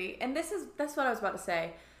agree. And that's what I was about to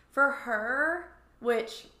say. For her,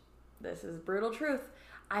 which this is brutal truth,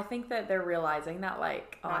 I think that they're realizing that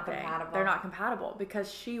like, they're not compatible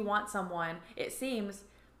because she wants someone, it seems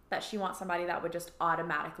that she wants somebody that would just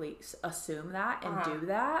automatically assume that and do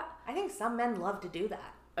that. I think some men love to do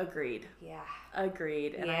that. Agreed. Yeah.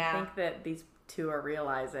 Agreed. And I think that these two are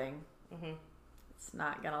realizing it's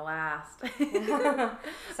not gonna last.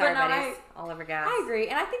 Sorry, buddies. All over gas. I agree,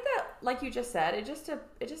 and I think that, like you just said, it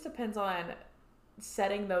just depends on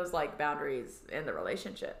setting those like boundaries in the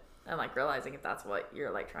relationship and like realizing if that's what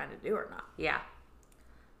you're like trying to do or not. Yeah.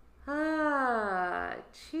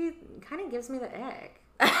 She kind of gives me the ick.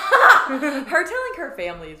 Her telling her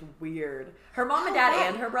family is weird. Her mom and dad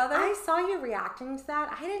and her brother. I saw you reacting to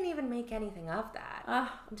that. I didn't even make anything of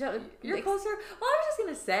that. You're closer. Well, I was just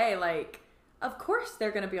gonna say like. Of course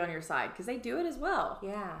they're going to be on your side because they do it as well.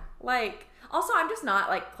 Yeah. Like, also, I'm just not,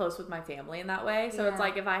 like, close with my family in that way. So it's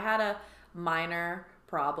like if I had a minor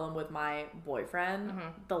problem with my boyfriend,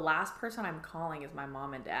 the last person I'm calling is my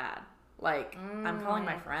mom and dad. Like, I'm calling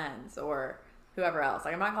my friends or whoever else.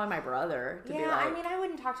 Like, I'm not calling my brother to be like... Yeah, I mean, I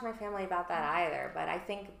wouldn't talk to my family about that either. But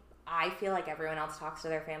I feel like everyone else talks to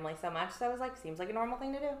their family so much. So I was like, seems like a normal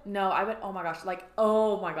thing to do. No, I would, oh my gosh.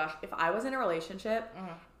 If I was in a relationship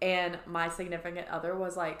and my significant other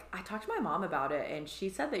was like, I talked to my mom about it and she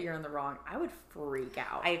said that you're in the wrong, I would freak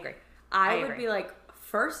out. I agree. I would be like,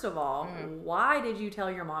 first of all, why did you tell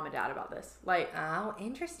your mom and dad about this? Like, oh,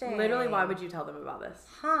 interesting. Literally, why would you tell them about this?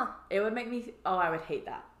 Huh. It would make me, I would hate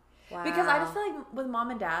that. Wow. Because I just feel like with mom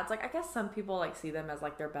and dads, like, I guess some people like see them as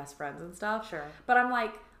like their best friends and stuff. Sure. But I'm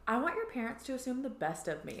like, I want your parents to assume the best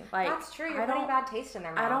of me. Like, that's true. You're putting bad taste in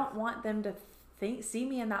their mouth. I don't want them to see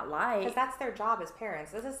me in that light. Because that's their job as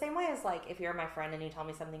parents. It's the same way as, like, if you're my friend and you tell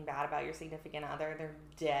me something bad about your significant other, they're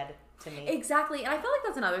dead to me. Exactly. And I feel like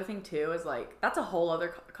that's another thing, too, is, like, that's a whole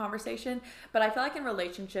other conversation. But I feel like in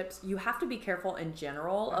relationships, you have to be careful in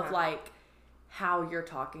general of, like, how you're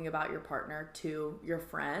talking about your partner to your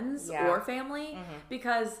friends or family.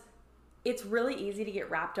 Because it's really easy to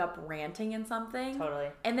get wrapped up ranting in something. Totally.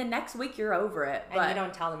 And then next week you're over it. And you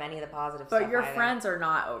don't tell them any of the positive stuff. But your friends are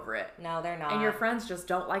not over it. No, they're not. And your friends just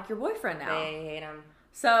don't like your boyfriend now. They hate him.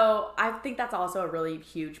 So I think that's also a really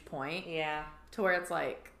huge point. Yeah. To where it's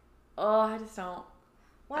like, oh, I just don't.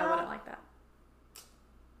 Well, I wouldn't like that.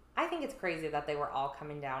 I think it's crazy that they were all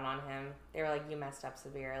coming down on him. They were like, you messed up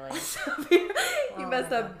severely. You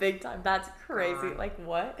messed up big time. That's crazy. Like,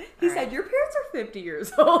 what? He All said, right. your parents are 50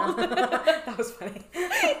 years old. That was funny.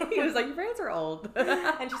 He was like, your parents are old.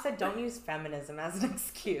 And she said, don't use feminism as an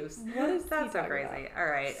excuse. What is That's so crazy. about? All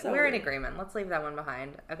right. So we're in weird. agreement. Let's leave that one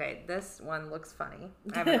behind. Okay. This one looks funny.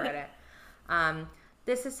 I haven't read it.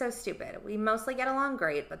 This is so stupid. We mostly get along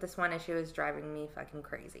great, but this one issue is driving me fucking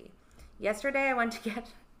crazy. Yesterday I went to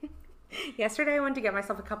get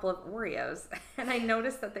myself a couple of Oreos, and I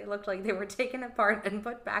noticed that they looked like they were taken apart and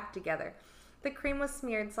put back together. The cream was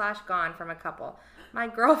smeared / gone from a couple. My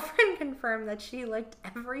girlfriend confirmed that she licked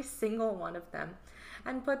every single one of them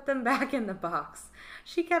and put them back in the box.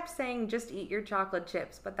 She kept saying, just eat your chocolate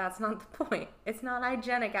chips, but that's not the point. It's not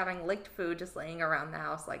hygienic having licked food just laying around the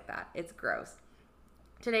house like that. It's gross.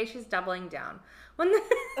 Today she's doubling down.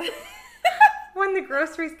 When the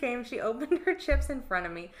groceries came, she opened her chips in front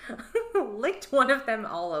of me, licked one of them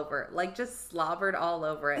all over, like just slobbered all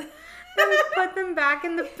over it, then put them back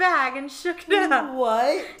in the bag and shook it up.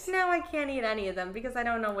 What? Now I can't eat any of them because I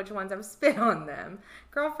don't know which ones have spit on them.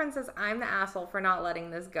 Girlfriend says I'm the asshole for not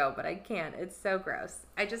letting this go, but I can't. It's so gross.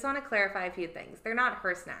 I just want to clarify a few things. They're not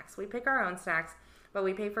her snacks. We pick our own snacks, but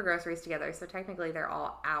we pay for groceries together, so technically they're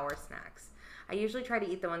all our snacks. I usually try to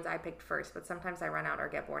eat the ones I picked first, but sometimes I run out or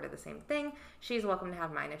get bored of the same thing. She's welcome to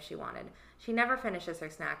have mine if she wanted. She never finishes her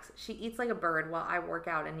snacks. She eats like a bird while I work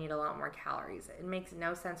out and eat a lot more calories. It makes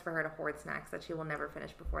no sense for her to hoard snacks that she will never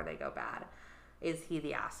finish before they go bad. Is he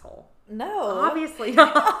the asshole? No. Obviously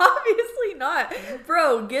not. Obviously not.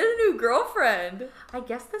 Bro, get a new girlfriend. I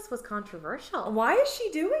guess this was controversial. Why is she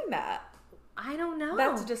doing that? I don't know.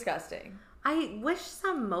 That's disgusting. I wish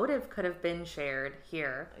some motive could have been shared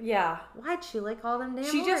here. Yeah. Why'd she lick all them damn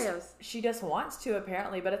Oreos? She just wants to,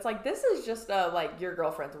 apparently, but it's like, this is just like, your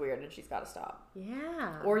girlfriend's weird and she's got to stop.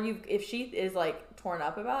 Yeah. Or if she is like torn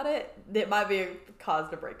up about it, it might be a cause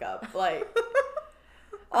to break up. Like,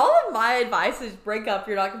 all of my advice is break up,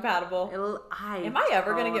 you're not compatible. Am I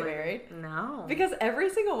ever going to get married? No. Because every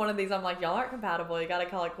single one of these, I'm like, y'all aren't compatible, you got to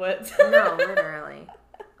call it quits. No, literally.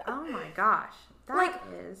 Oh my gosh. That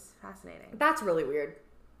is fascinating. That's really weird.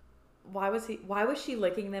 Why was she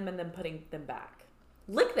licking them and then putting them back?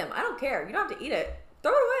 Lick them. I don't care. You don't have to eat it.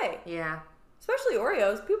 Throw it away. Yeah. Especially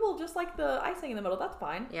Oreos. People just like the icing in the middle. That's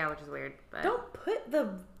fine. Yeah, which is weird. But don't put the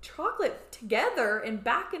chocolate together and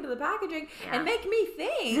back into the packaging and make me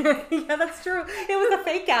think. Yeah, that's true. It was a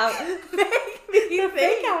fake out. The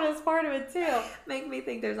fake out is part of it too. Make me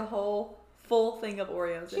think there's a whole full thing of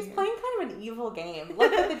Oreos. She's playing kind of an evil game.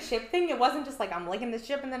 Like with the chip thing, it wasn't just like I'm licking this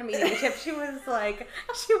chip and then I'm eating the chip. She was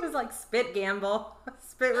like spit gamble,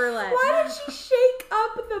 spit roulette. Why did she shake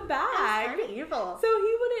up the bag? That's kind of evil. So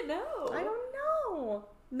he wouldn't know. I don't know.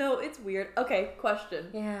 No, it's weird. Okay, question.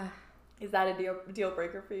 Yeah. Is that a deal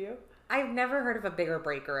breaker for you? I've never heard of a bigger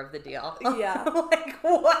breaker of the deal. Yeah. Like,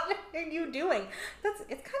 what are you doing? It's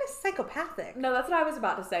kind of psychopathic. No, that's what I was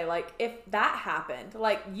about to say. Like, if that happened,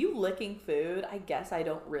 like, you licking food, I guess I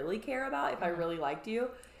don't really care about if I really liked you.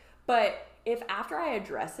 But if after I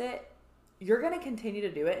address it, you're going to continue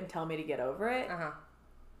to do it and tell me to get over it,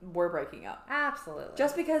 we're breaking up. Absolutely.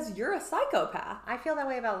 Just because you're a psychopath. I feel that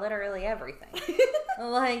way about literally everything.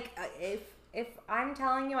 Like, if I'm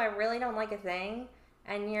telling you I really don't like a thing,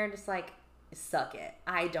 and you're just like, suck it.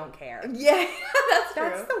 I don't care. Yeah, that's true.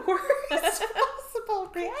 That's the worst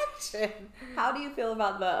possible reaction. How do you feel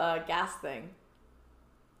about the gas thing?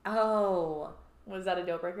 Oh. Was that a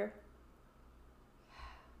deal breaker?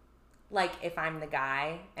 Like, if I'm the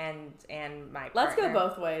guy and my partner. Let's go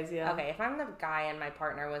both ways, yeah. Okay, if I'm the guy and my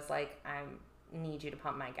partner was like, I need you to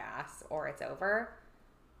pump my gas or it's over.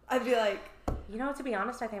 I'd be like, you know, to be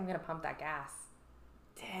honest, I think I'm going to pump that gas.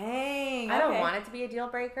 Dang. I don't want it to be a deal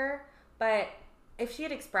breaker, but if she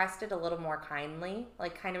had expressed it a little more kindly,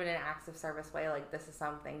 like kind of in an acts of service way, like this is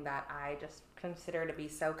something that I just consider to be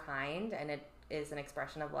so kind and it is an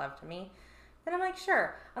expression of love to me, then I'm like,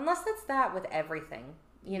 sure. Unless that's that with everything.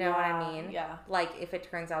 You know what I mean? Yeah. Like, if it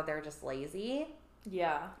turns out they're just lazy,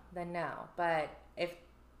 Yeah. then no. But if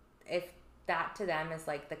that to them is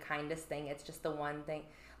like the kindest thing, it's just the one thing,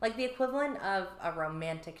 like the equivalent of a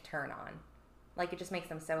romantic turn on. Like, it just makes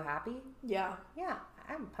them so happy. Yeah. Yeah,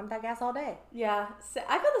 I'm pump that gas all day. Yeah. So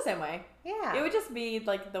I feel the same way. Yeah. It would just be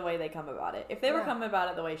like the way they come about it. If they were coming about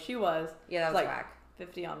it the way she was, Yeah, that was like whack.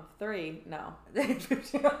 50 on 3, no.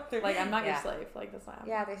 50 on 3. Like, I'm not your slave. Like, that's not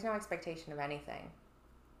happening. Yeah, there's no expectation of anything.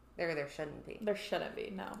 There shouldn't be. There shouldn't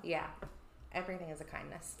be, no. Yeah. Everything is a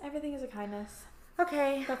kindness. Everything is a kindness.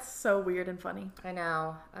 Okay. That's so weird and funny. I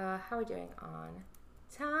know. How are we doing on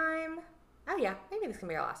time? Oh, yeah. Maybe this can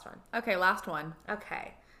be our last one. Okay, last one.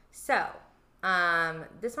 Okay. So,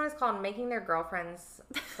 this one is called Making Their Girlfriends,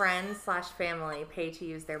 Friends/Family Pay to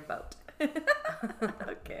Use Their Boat.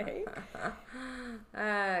 Okay.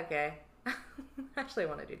 Okay. Actually, I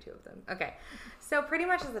want to do 2 of them. Okay. So, pretty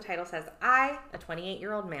much as the title says, I, a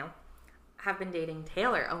 28-year-old male, have been dating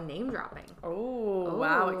Taylor. Oh, name dropping. Oh,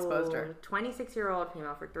 wow. Exposed her. 26-year-old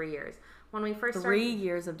female for 3 years. When we first started... 3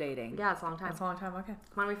 years of dating. Yeah, it's a long time. That's a long time, okay.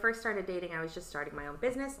 When we first started dating, I was just starting my own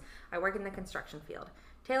business. I work in the construction field.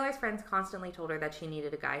 Taylor's friends constantly told her that she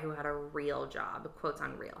needed a guy who had a real job, quotes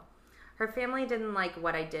on real. Her family didn't like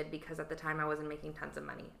what I did because at the time I wasn't making tons of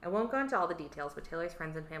money. I won't go into all the details, but Taylor's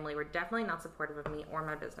friends and family were definitely not supportive of me or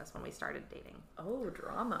my business when we started dating. Oh,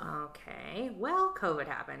 drama. Okay, well, COVID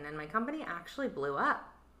happened and my company actually blew up.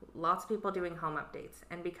 Lots of people doing home updates,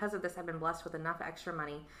 and because of this, I've been blessed with enough extra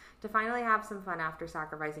money to finally have some fun after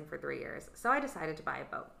sacrificing for 3 years. So I decided to buy a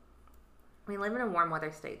boat. We live in a warm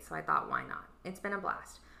weather state, so I thought, why not? It's been a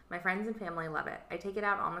blast. My friends and family love it. I take it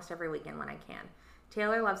out almost every weekend when I can.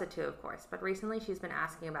 Taylor loves it too, of course, but recently she's been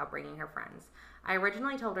asking about bringing her friends. I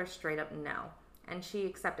originally told her straight up no, and she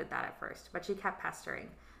accepted that at first, but she kept pestering.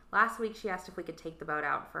 Last week, she asked if we could take the boat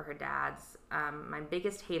out for her dad's, my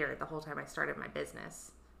biggest hater the whole time I started my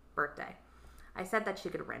business, birthday. I said that she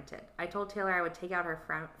could rent it. I told Taylor I would take out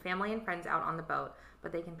her family and friends out on the boat,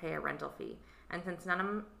 but they can pay a rental fee. And since none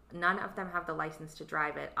of them have the license to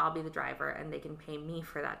drive it, I'll be the driver, and they can pay me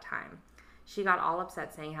for that time. She got all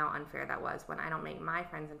upset saying how unfair that was when I don't make my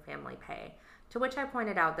friends and family pay. To which I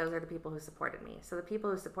pointed out those are the people who supported me. So the people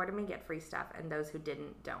who supported me get free stuff, and those who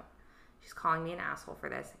didn't don't. She's calling me an asshole for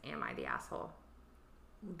this. Am I the asshole?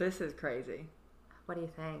 This is crazy. What do you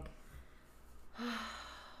think?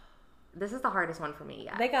 This is the hardest one for me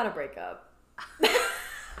yet. They gotta break up.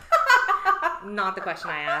 Not the question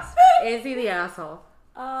I asked. Is he the asshole?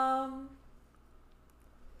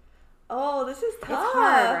 Oh, this is tough. It's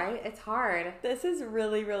hard, right? It's hard. This is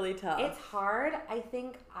really, really tough. It's hard. I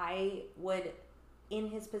think I would, in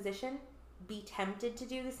his position, be tempted to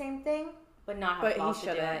do the same thing, but not have balls to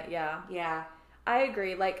do it. Yeah. Yeah. I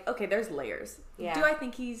agree. Like, okay, there's layers. Yeah. Do I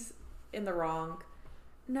think he's in the wrong?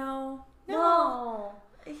 No. No.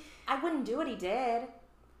 I wouldn't do what he did.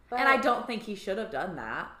 But And I don't think he should have done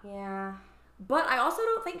that. Yeah. But I also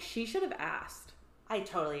don't think she should have asked. I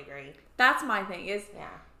totally agree. That's my thing is Yeah.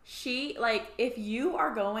 she, like, if you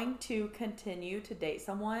are going to continue to date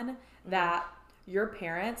someone that your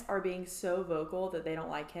parents are being so vocal that they don't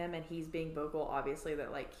like him, and he's being vocal, obviously,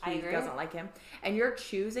 that, like, he doesn't like him, and you're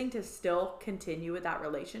choosing to still continue with that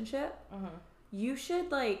relationship, you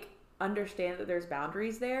should, like, understand that there's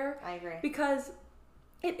boundaries there. I agree. Because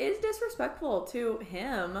it is disrespectful to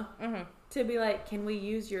him to be like, can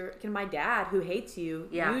my dad, who hates you,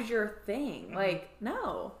 use your thing? Like,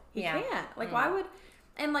 no, he can't. Like, why would...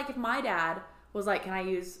 And, like, if my dad was like, can I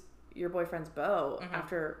use your boyfriend's boat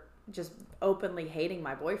after just openly hating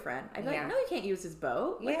my boyfriend, I'd be like, no, you can't use his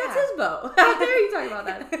boat. Like, that's his boat. How dare you talk about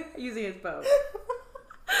that? Using his boat.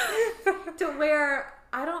 To where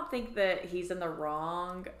I don't think that he's in the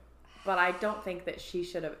wrong, but I don't think that she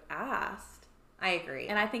should have asked. I agree.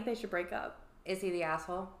 And I think they should break up. Is he the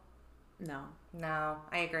asshole? No. No,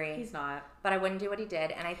 I agree. He's not. But I wouldn't do what he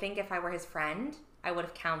did. And I think if I were his friend, I would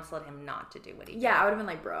have counseled him not to do what he did. Yeah, I would have been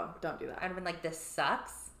like, bro, don't do that. I would have been like, this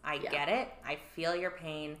sucks. I get it. I feel your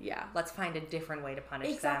pain. Yeah. Let's find a different way to punish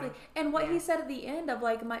them. Exactly. And what he said at the end of,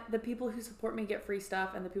 like, the people who support me get free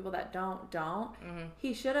stuff and the people that don't.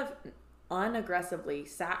 He should have unaggressively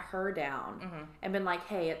sat her down and been like,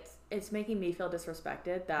 hey, it's making me feel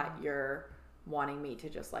disrespected that you're wanting me to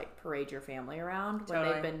just, like, parade your family around when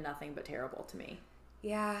they've been nothing but terrible to me.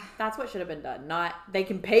 Yeah. That's what should have been done. Not, they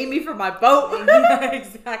can pay me for my boat. Yeah,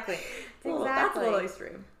 exactly. That's a little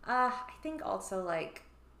extreme. I think also, like,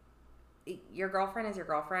 your girlfriend is your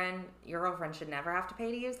girlfriend. Your girlfriend should never have to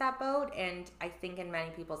pay to use that boat. And I think in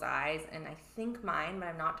many people's eyes, and I think mine, but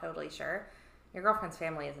I'm not totally sure, Your girlfriend's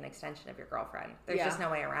family is an extension of your girlfriend. There's just no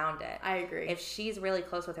way around it. I agree. If she's really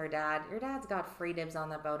close with her dad, your dad's got free dibs on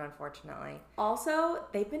that boat, unfortunately. Also,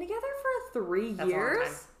 they've been together for 3 years. That's a long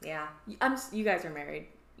time. Yeah. You guys are married.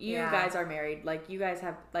 You guys are married. Like, you guys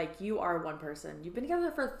have, like, you are one person. You've been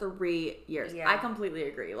together for 3 years. Yeah. I completely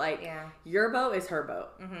agree. Like, your boat is her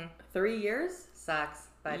boat. 3 years? Sucks,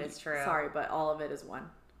 but it's true. Sorry, but all of it is one.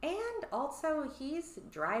 And also, he's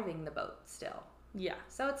driving the boat still. Yeah.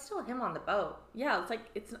 So it's still him on the boat. Yeah, it's like,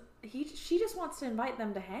 she just wants to invite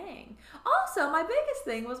them to hang. Also, my biggest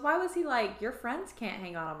thing was, why was he like, your friends can't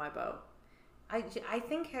hang out on my boat? I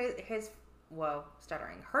think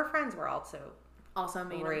stuttering. Her friends were also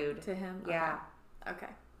mean rude to him. Yeah. Okay.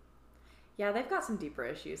 Yeah, they've got some deeper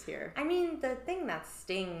issues here. I mean, the thing that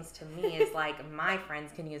stings to me is like, my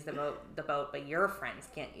friends can use the boat, but your friends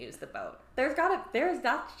can't use the boat.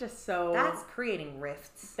 That's just so. That's creating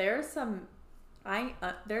rifts. There's so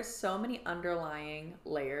many underlying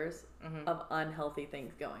layers of unhealthy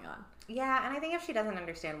things going on. Yeah, and I think if she doesn't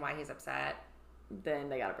understand why he's upset, then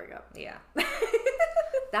they gotta break up. Yeah.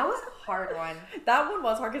 That was a hard one. That one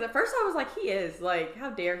was hard because at first I was like, he is like,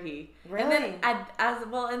 how dare he? Really?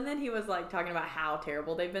 And then he was like talking about how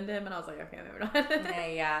terrible they've been to him, and I was like, okay, maybe not.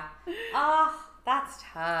 Yeah. Oh, that's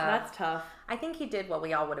tough. That's tough. I think he did what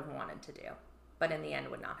we all would have wanted to do, but in the end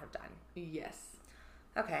would not have done. Yes.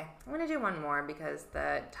 Okay, I'm gonna do one more because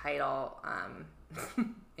the title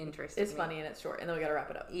interests me. It's funny and it's short, and then we gotta wrap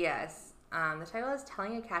it up. Yes. The title is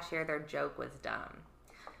Telling a Cashier Their Joke Was Dumb.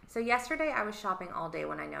 So yesterday I was shopping all day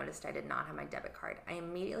when I noticed I did not have my debit card. I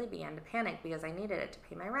immediately began to panic because I needed it to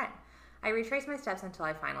pay my rent. I retraced my steps until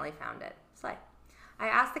I finally found it. Slay. I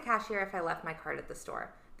asked the cashier if I left my card at the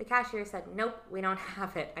store. The cashier said, "Nope, we don't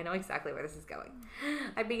have it." I know exactly where this is going.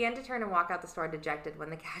 I began to turn and walk out the store dejected when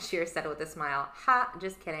the cashier said with a smile, "Ha,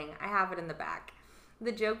 just kidding. I have it in the back."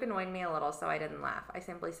 The joke annoyed me a little, so I didn't laugh. I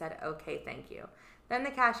simply said, "Okay, thank you." Then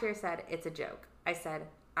the cashier said, "It's a joke." I said,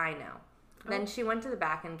 "I know." Then she went to the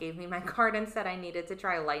back and gave me my card and said I needed to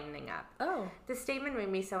try lightening up. Oh. The statement made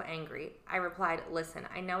me so angry. I replied, "Listen,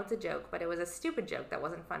 I know it's a joke, but it was a stupid joke that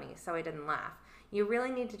wasn't funny, so I didn't laugh. You really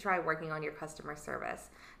need to try working on your customer service."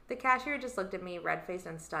 The cashier just looked at me, red-faced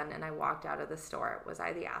and stunned, and I walked out of the store. Was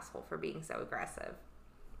I the asshole for being so aggressive?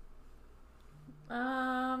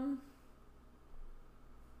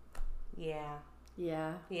 Yeah.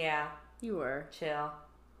 Yeah. Yeah. You were. Chill.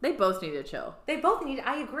 They both need to chill.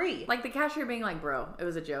 I agree. Like the cashier being like, "Bro, it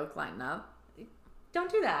was a joke, lighten up."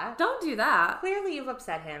 Don't do that. Don't do that. Clearly you've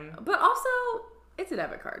upset him. But also, it's a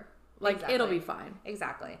debit card. Like, exactly. It'll be fine.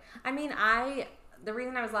 Exactly. I mean, the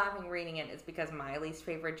reason I was laughing reading it is because my least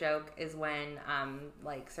favorite joke is when,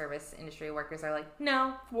 like, service industry workers are like,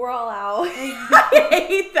 "No, we're all out." I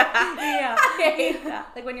hate that. Yeah. I hate that.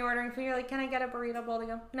 Like, when you're ordering food, you're like, "Can I get a burrito bowl?" They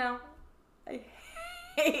go, "No." I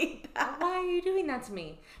hate that. Why are you doing that to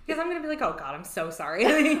me? Because I'm going to be like, "Oh, God, I'm so sorry."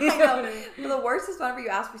 I know. But the worst is whenever you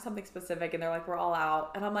ask for something specific and they're like, "We're all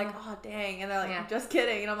out." And I'm like, "Oh, dang." And they're like, "Just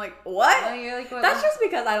kidding." And I'm like, "What?" And you're like, "What?" That's just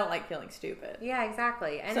because I don't like feeling stupid. Yeah,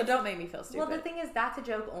 exactly. And so don't make me feel stupid. Well, the thing is, that's a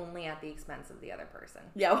joke only at the expense of the other person.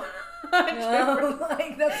 Yeah. No,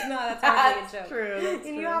 like, that's hardly a joke. True. That's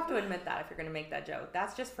and you have to admit that if you're going to make that joke.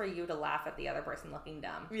 That's just for you to laugh at the other person looking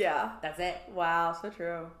dumb. Yeah. That's it. Wow, so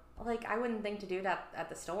true. Like, I wouldn't think to do that at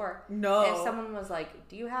the store. No. If someone was like,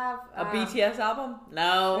 "Do you have a BTS album?"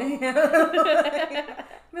 No. I'd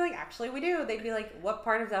be like, "Actually, we do." They'd be like, "What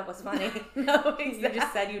part of that was funny?" No, exactly. You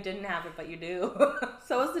just said you didn't have it, but you do.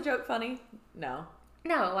 So was the joke funny? No.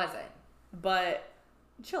 No, it wasn't. But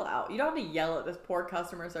chill out. You don't have to yell at this poor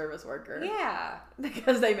customer service worker. Yeah.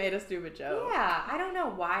 Because they made a stupid joke. Yeah. I don't know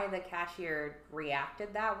why the cashier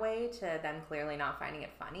reacted that way to them clearly not finding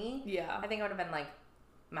it funny. Yeah. I think I would have been like,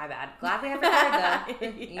 "My bad. Glad we have your card though."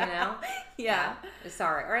 Yeah. You know? Yeah.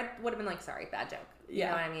 Sorry. Or I would have been like, "Sorry, bad joke." You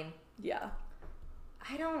know what I mean? Yeah.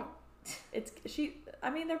 I don't...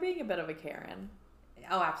 They're being a bit of a Karen.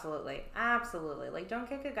 Oh, absolutely. Absolutely. Like, don't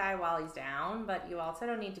kick a guy while he's down, but you also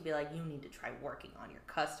don't need to be like, "You need to try working on your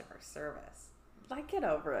customer service." Like, get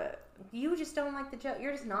over it. You just don't like the joke.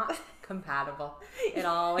 You're just not compatible. It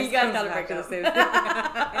always you guys comes gotta back break to the up. same thing.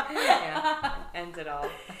 Yeah. Ends it all.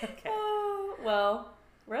 Okay. Well,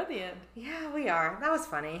 we're at the end. Yeah, we are. That was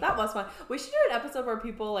funny. That was fun. We should do an episode where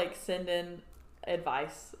people, like, send in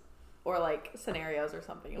advice or, like, scenarios or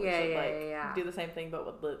something. And we should do the same thing,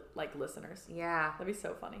 but with, like, listeners. Yeah. That'd be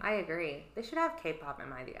so funny. I agree. They should have K-pop.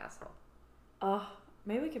 Am I the asshole? Oh,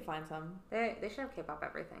 maybe we could find some. They should have K-pop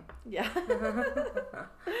everything. Yeah.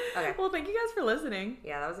 Okay. Well, thank you guys for listening.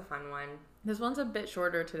 Yeah, that was a fun one. This one's a bit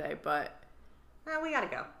shorter today, but... we gotta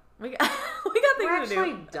go. We got things We're to do.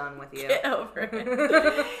 actually done with you. Get over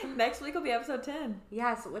it. Next week will be episode 10.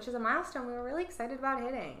 Yes, which is a milestone we were really excited about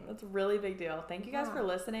hitting. That's a really big deal. Thank you guys for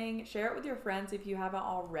listening. Share it with your friends if you haven't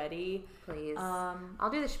already. Please. I'll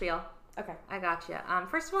do the spiel. Okay. I got you.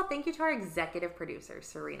 First of all, thank you to our executive producer,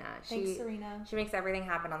 Serena. Thanks, Serena. She makes everything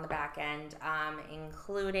happen on the back end,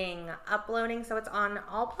 including uploading. So it's on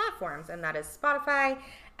all platforms, and that is Spotify,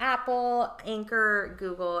 Apple, Anchor,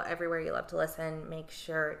 Google, everywhere you love to listen. Make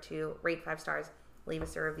sure to rate 5 stars, leave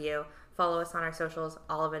us a review, follow us on our socials.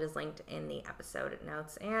 All of it is linked in the episode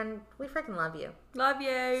notes. And we freaking love you. Love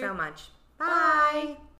you. So much. Bye.